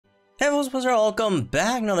Hey everyone, welcome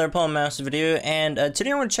back, another Pokemon Master video, and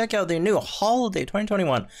today I want to check out the new Holiday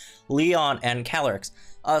 2021 Leon and Calyrex.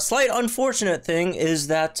 A slight unfortunate thing is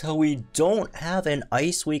that we don't have an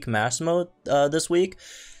Ice Week Master Mode this week,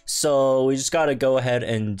 so we just gotta go ahead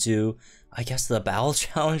and do, I guess, the Battle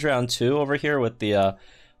Challenge Round 2 over here with the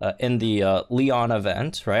in the Leon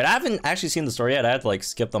event, right? I haven't actually seen the story yet. I had to like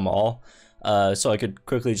skip them all. So I could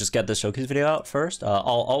quickly just get the showcase video out first.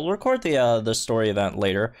 I'll record the story event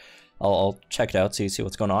later. I'll check it out, see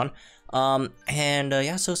what's going on.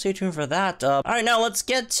 Yeah, so stay tuned for that. All right, now let's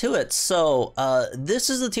get to it. So this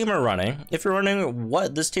is the team we're running. If you're wondering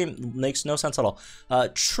what, this team makes no sense at all.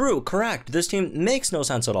 True, correct. This team makes no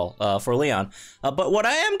sense at all for Leon. But what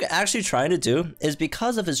I am actually trying to do is,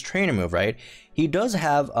 because of his trainer move, right? He does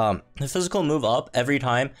have a physical move up every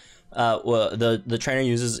time the trainer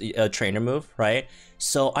uses a trainer move, right?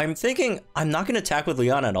 So I'm thinking I'm not gonna attack with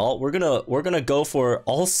Leon at all. We're gonna go for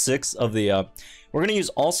all 6 of the we're gonna use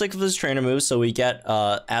all 6 of his trainer moves, so we get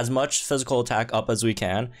as much physical attack up as we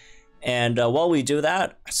can. And while we do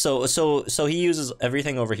that, so he uses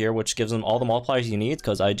everything over here, which gives him all the multipliers he needs,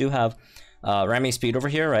 because I do have ramming speed over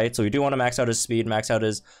here, right? So we do want to max out his speed, max out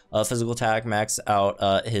his physical attack, max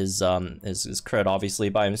out his crit, obviously,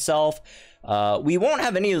 by himself. We won't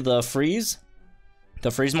have any of the freeze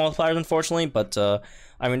multipliers, unfortunately, but I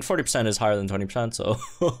mean, 40% is higher than 20%, so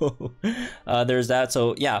there's that.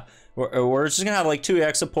 So yeah, we're just gonna have like 2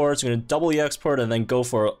 EX supports. We're gonna double EX support and then go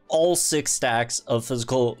for all 6 stacks of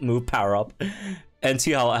physical move power up and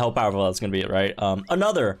see how powerful that's gonna be, right?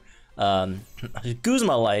 Another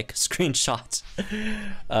Guzma-like screenshot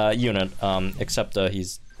unit, except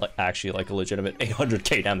he's like actually like a legitimate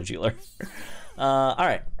 800k damage healer. All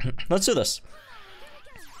right, let's do this.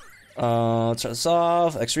 Let's start this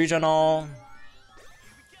off. X regen all.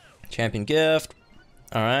 Champion gift.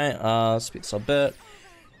 All right. Speed this a bit.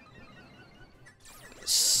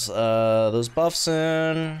 Those buffs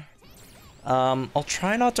in. I'll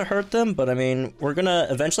try not to hurt them, but I mean, we're gonna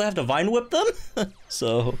eventually have to Vine Whip them.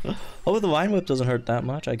 So, hopefully the Vine Whip doesn't hurt that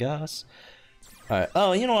much, I guess. All right.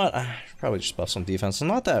 Oh, you know what? I should probably just buff some defense. It's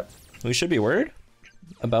not that we should be worried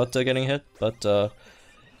about getting hit, but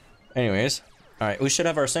anyways. All right, we should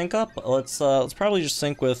have our sync up. Let's probably just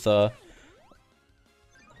sync with let's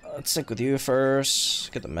sync with you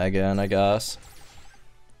first. Get the Mega in, I guess.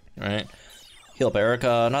 All right, heal up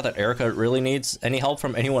Erica. Not that Erica really needs any help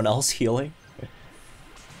from anyone else healing.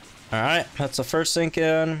 All right, that's the first sync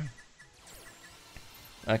in.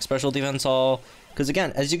 Next special defense all. Because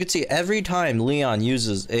again, as you can see, every time Leon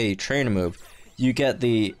uses a trainer move, you get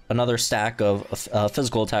another stack of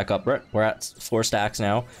physical attack up. We're at 4 stacks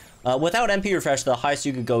now. Without MP refresh, the highest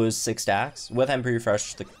you could go is 6 stacks. With MP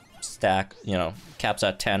refresh, the stack, you know, caps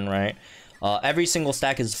at 10, right? Every single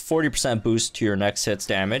stack is 40% boost to your next hit's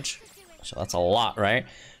damage. So that's a lot, right?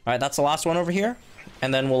 All right, that's the last one over here.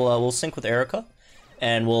 And then we'll sync with Erica,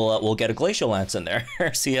 and we'll get a Glacial Lance in there.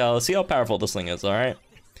 see how powerful this thing is. All right.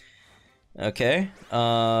 Okay.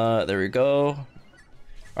 There we go. All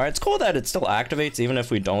right, it's cool that it still activates even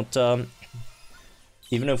if we don't. The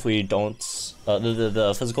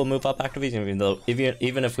physical move up activates,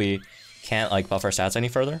 even if we can't like buff our stats any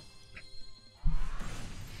further.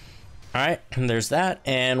 All right, there's that,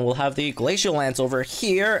 and we'll have the Glacial Lance over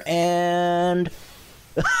here, and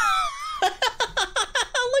look at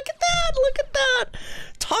that! Look at that!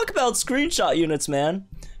 Talk about screenshot units, man.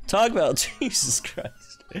 Talk about Jesus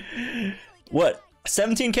Christ. What?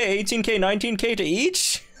 17k, 18k, 19k to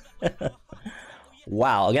each?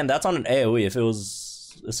 Wow. Again, that's on an AoE. If it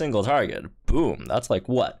was a single target, boom, that's like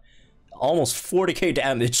what, almost 40k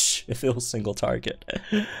damage if it was single target.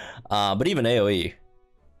 But even AoE,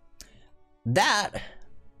 that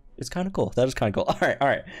is kind of cool. That is kind of cool. All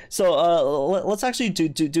right, so let's actually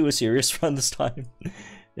do a serious run this time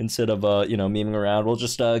instead of you know, memeing around. We'll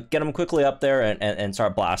just get him quickly up there and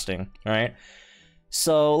start blasting. All right,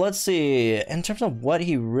 so let's see, in terms of what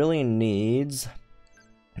he really needs,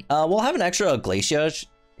 we'll have an extra Glaciage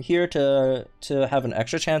here to have an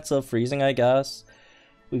extra chance of freezing, I guess.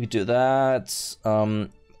 We could do that.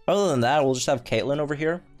 Other than that, we'll just have Caitlyn over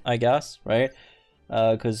here, I guess, right?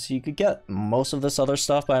 Because he could get most of this other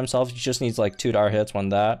stuff by himself. He just needs like 2 Dar hits, 1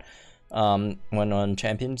 that. When on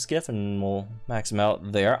Champion's Gift, and we'll max him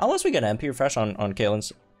out there. Unless we get MP refresh on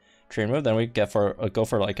Caitlyn's train move, then we get go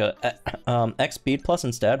for like a X speed plus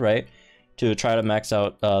instead, right? To try to max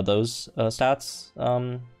out those stats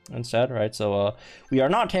instead, right? So we are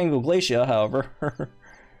not Tango Glacia, however.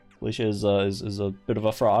 Glacia is a bit of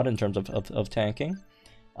a fraud in terms of tanking.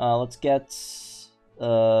 Let's get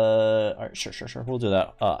all right, sure, we'll do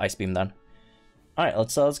that. Ice Beam then. All right,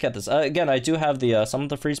 let's get this. Again, I do have the some of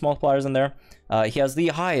the freeze multipliers in there. He has the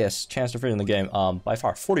highest chance to freeze in the game, by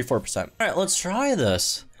far, 44%. All right, let's try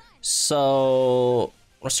this. So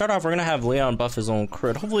we'll start off. We're gonna have Leon buff his own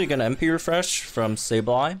crit. Hopefully, get an MP refresh from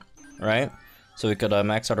Sableye, right? So we could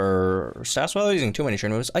max out our stats without using too many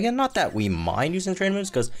train moves. Again, not that we mind using train moves,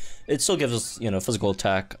 because it still gives us, you know, physical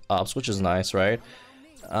attack ups, which is nice, right?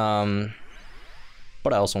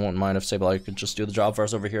 But I also won't mind if Sableye could just do the job for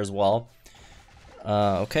us over here as well.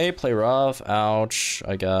 Okay, play rough. Ouch,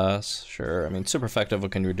 I guess. Sure. I mean, super effective.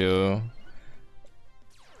 What can you do?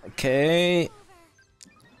 Okay.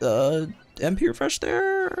 MP refresh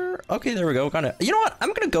there. Okay, there we go. Kind of. You know what?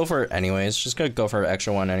 I'm gonna go for it anyways. Just gonna go for an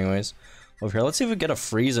extra one anyways. Over here, let's see if we get a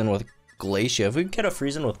freeze in with Glacia. If we get a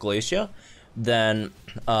freeze in with Glacia, then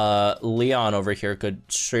Leon over here could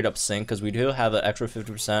straight up sync, because we do have an extra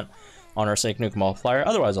 50% on our sync nuke multiplier.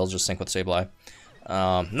 Otherwise, I'll just sync with Sableye.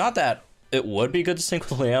 Not that it would be good to sync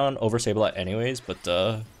with Leon over Sableye anyways, but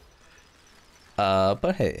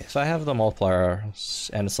hey, if I have the multiplier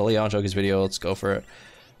and it's a Leon Joki's video, let's go for it.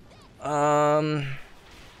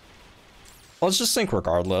 Let's just sync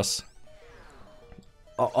regardless.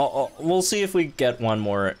 We'll see if we get one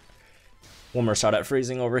more shot at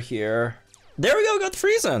freezing over here. There we go, we got the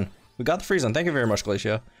freeze in. We got the freeze in. Thank you very much,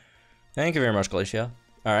 Glacia. Thank you very much, Glacia.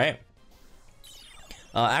 All right.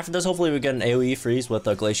 After this, hopefully we get an AoE freeze with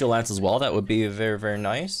a Glacial Lance as well. That would be very, very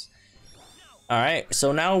nice. Alright,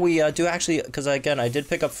 so now we do actually, because again, I did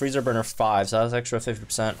pick up Freezer Burner 5, so that's extra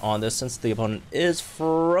 50% on this since the opponent is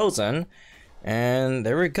frozen. And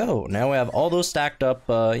there we go. Now we have all those stacked up,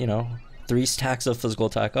 you know, 3 stacks of physical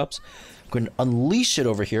attack ups. I'm going to unleash it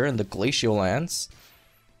over here in the Glacial Lance.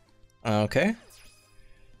 Okay.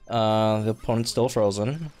 The opponent's still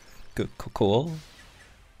frozen. Good, cool,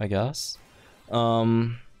 I guess.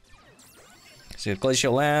 So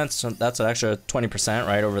Glacial Lance, that's an extra 20%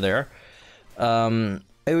 right over there.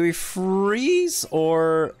 We freeze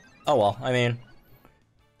or, oh well, I mean,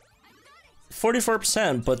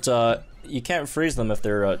 44%, but you can't freeze them if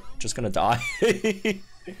they're just gonna die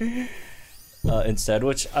instead,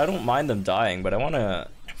 which I don't mind them dying, but I want to,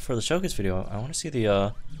 for the showcase video, I want to see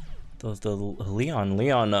the Leon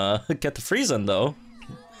get the freeze in though.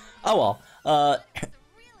 Oh well,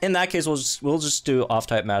 in that case, we'll just do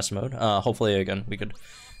off-type master mode. Hopefully, again, we could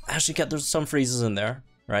actually get some freezes in there,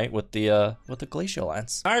 right? With the Glacial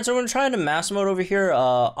Lance. All right, so we're gonna try to master mode over here,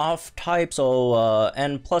 off-type, so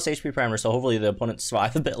and plus HP parameter. So hopefully the opponent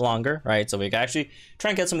survive a bit longer, right? So we can actually try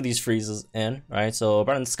and get some of these freezes in, right? So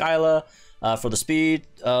Brennan Skyla for the speed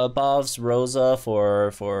buffs, Rosa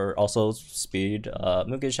for also speed,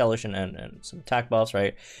 Mugen Hellish and some attack buffs,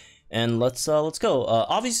 right? And let's go.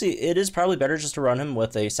 Obviously, it is probably better just to run him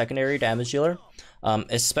with a secondary damage dealer,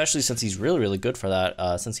 especially since he's really, really good for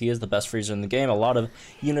that. Since he is the best freezer in the game, a lot of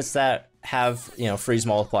units that have, you know, freeze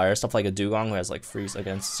multiplier, stuff like a Dugong who has like freeze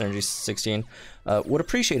against Synergy 16, would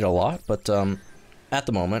appreciate it a lot. But at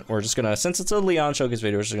the moment, we're just gonna, since it's a Leon showcase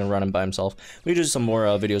video, we're just gonna run him by himself. We do some more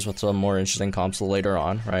videos with some more interesting comps later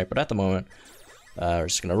on, right? But at the moment, we're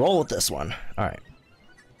just gonna roll with this one. All right.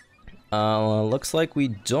 Looks like we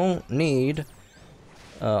don't need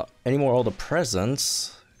any more all the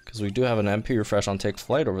presents, because we do have an MP refresh on Take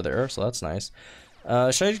Flight over there, so that's nice.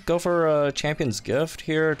 Should I go for a Champion's Gift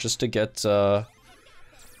here, just to get that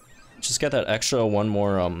extra one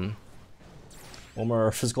more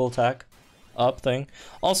physical attack up thing?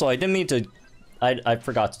 Also, I didn't mean to. I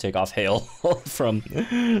forgot to take off Hail from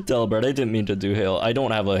Delibird. I didn't mean to do Hail. I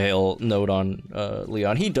don't have a Hail node on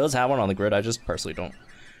Leon. He does have one on the grid. I just personally don't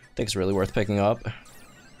think it's really worth picking up.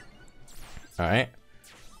 Alright.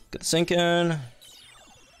 Get the sync in.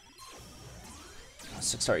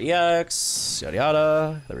 6-star EX. Yada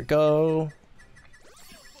yada. There we go.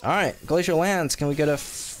 Alright. Glacial Lance. Can we get a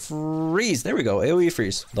freeze? There we go. AoE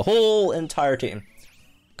freeze. The whole entire team.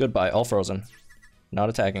 Goodbye. All frozen. Not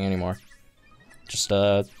attacking anymore. Just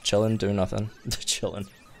chilling, doing nothing. Chilling.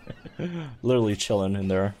 Literally chilling in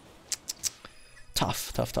there.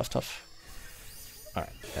 Tough, tough, tough, tough.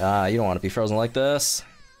 Alright, you don't want to be frozen like this.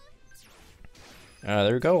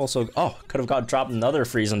 There we go. Also, oh, could have dropped another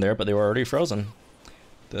freeze in there, but they were already frozen.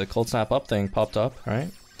 The cold snap up thing popped up, right?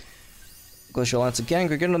 Glacial Lance again.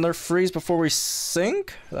 Could we get another freeze before we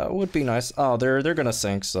sink? That would be nice. Oh, they're gonna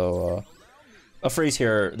sink, so a freeze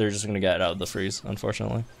here, they're just gonna get out of the freeze,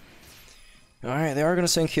 unfortunately. Alright, they are gonna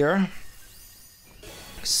sink here.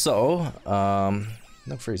 So,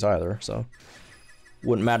 no freeze either, so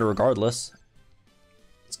wouldn't matter regardless.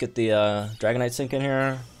 Let's get the Dragonite sync in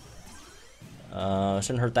here.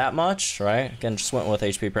 Shouldn't hurt that much, right? Again, just went with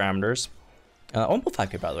HP parameters. Almost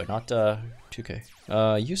 5k by the way, not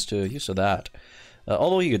 2k. Used to that.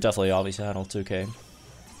 Although he could definitely obviously handle 2k.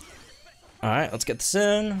 Alright, let's get this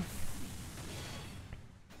in.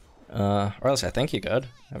 Or else I think he could.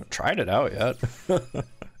 I haven't tried it out yet.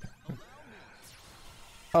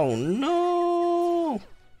 Oh no!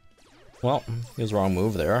 Well, he was wrong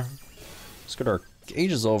move there. Let's get our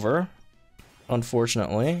gauges over.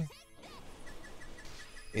 Unfortunately.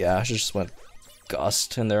 Yeah, I should just went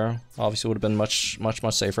Gust in there. Obviously would have been much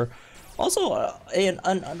safer. Also, an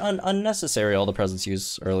unnecessary all the presents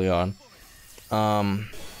used early on. Oh,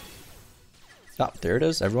 there it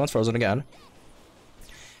is. Everyone's frozen again.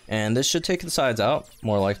 And this should take the sides out,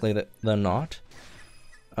 more likely than not.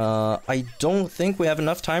 I don't think we have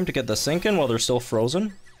enough time to get the sink in while they're still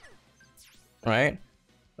frozen. Right?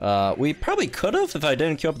 We probably could have if I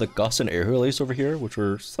didn't queue up the Gust and Air Release over here, which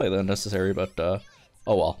were slightly unnecessary, but oh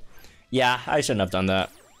well. Yeah, I shouldn't have done that.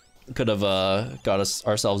 Could have got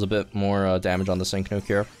ourselves a bit more damage on the sink nuke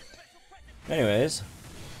here. Anyways.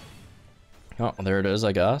 Oh, there it is,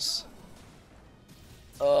 I guess.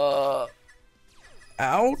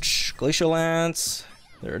 Ouch! Glacial Lance.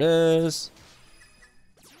 There it is.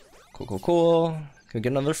 Cool. Could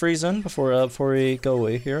get another freeze in before we go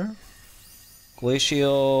away here.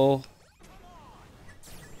 Glacial.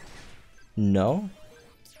 No.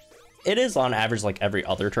 It is on average like every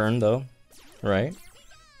other turn though, right?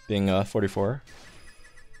 Being 44.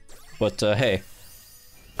 But hey,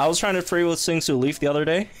 I was trying to free with Singsu Leaf the other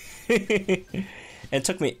day. It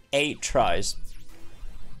took me 8 tries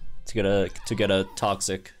to get a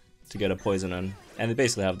toxic, to get a poison in, and they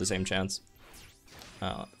basically have the same chance.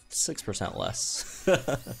 6% less,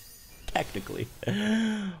 technically.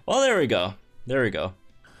 Well, there we go.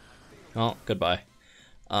 Oh, goodbye.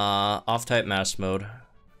 Off type mass mode.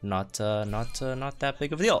 Not that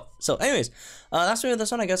big of a deal. So anyways, that's it for this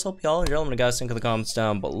one. I guess hope y'all enjoy. Let me guys think in the comments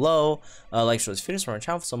down below. Like, share this video for our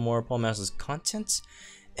channel for some more Paul Masters content.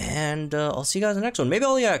 And I'll see you guys in the next one. Maybe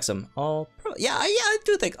I'll EX him. Yeah, I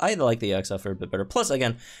do think I like the EX effort a bit better. Plus,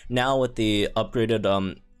 again, now with the upgraded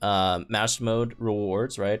master mode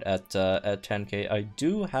rewards, right, at 10k, I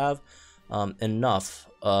do have enough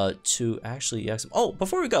to actually EX him. Oh,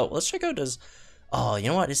 before we go, let's check out his. Oh, you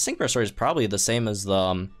know what? His sync story is probably the same as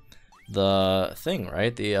the thing,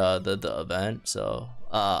 right? The event. So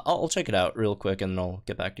I'll check it out real quick and I'll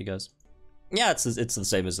get back to you guys. Yeah, it's the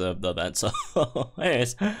same as the event. So,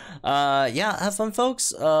 anyways, yeah, have fun,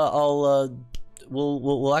 folks. We'll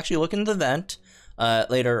actually look into the event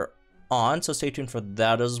later on. So stay tuned for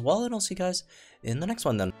that as well, and I'll see you guys in the next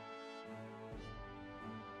one then.